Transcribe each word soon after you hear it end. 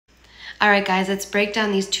Alright guys, let's break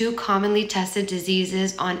down these two commonly tested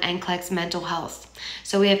diseases on NCLEX Mental Health.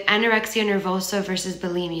 So we have anorexia nervosa versus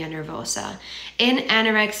bulimia nervosa. In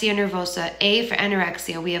anorexia nervosa, A for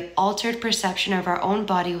anorexia, we have altered perception of our own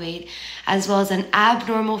body weight as well as an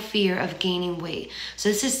abnormal fear of gaining weight. So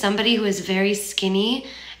this is somebody who is very skinny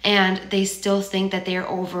and they still think that they are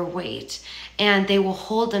overweight, and they will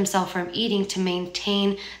hold themselves from eating to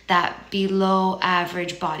maintain that below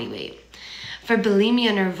average body weight. For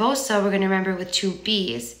bulimia nervosa, we're going to remember with two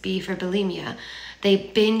B's, B for bulimia. They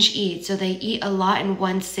binge eat, so they eat a lot in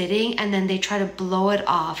one sitting and then they try to blow it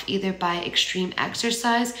off either by extreme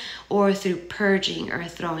exercise or through purging or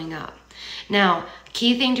throwing up. Now,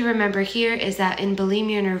 key thing to remember here is that in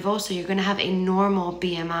bulimia nervosa, you're going to have a normal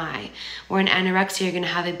BMI, or in anorexia, you're going to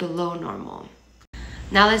have a below normal.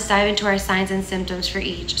 Now let's dive into our signs and symptoms for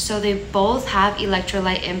each. So they both have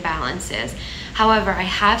electrolyte imbalances. However, I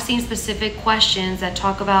have seen specific questions that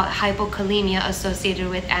talk about hypokalemia associated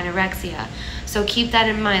with anorexia. So keep that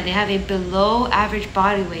in mind. They have a below average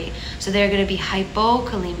body weight, so they're going to be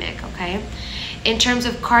hypokalemic, okay? In terms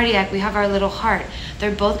of cardiac, we have our little heart.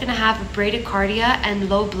 They're both going to have bradycardia and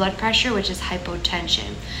low blood pressure, which is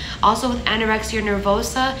hypotension. Also with anorexia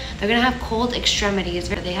nervosa, they're going to have cold extremities.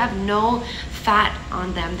 They have no fat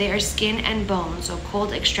on them. They are skin and bone, so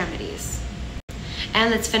cold extremities. And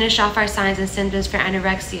let's finish off our signs and symptoms for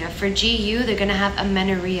anorexia. For GU, they're going to have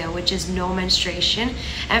amenorrhea, which is no menstruation.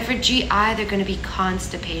 And for GI, they're going to be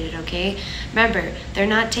constipated, okay? Remember, they're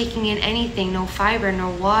not taking in anything, no fiber, no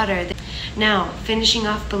water. Now, finishing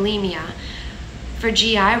off bulimia. For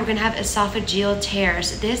GI, we're going to have esophageal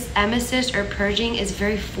tears. This emesis or purging is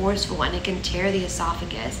very forceful and it can tear the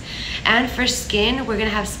esophagus. And for skin, we're going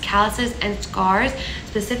to have calluses and scars,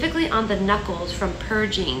 specifically on the knuckles from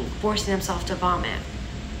purging, forcing themselves to vomit.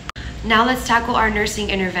 Now let's tackle our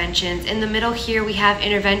nursing interventions. In the middle here, we have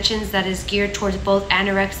interventions that is geared towards both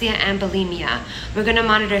anorexia and bulimia. We're going to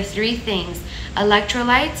monitor three things: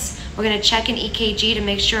 electrolytes, we're going to check an EKG to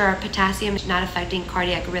make sure our potassium is not affecting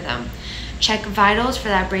cardiac rhythm. Check vitals for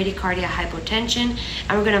that bradycardia hypotension,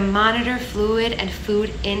 and we're going to monitor fluid and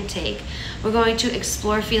food intake. We're going to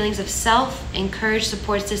explore feelings of self, encourage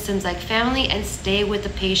support systems like family, and stay with the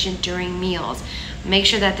patient during meals. Make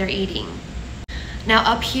sure that they're eating. Now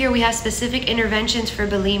up here we have specific interventions for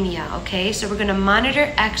bulimia, okay? So we're going to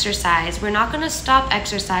monitor exercise. We're not going to stop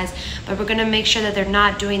exercise, but we're going to make sure that they're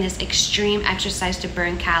not doing this extreme exercise to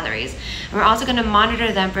burn calories. And we're also going to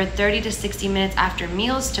monitor them for 30 to 60 minutes after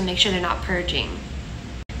meals to make sure they're not purging.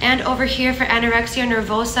 And over here for anorexia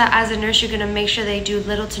nervosa, as a nurse, you're going to make sure they do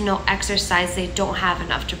little to no exercise. They don't have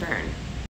enough to burn.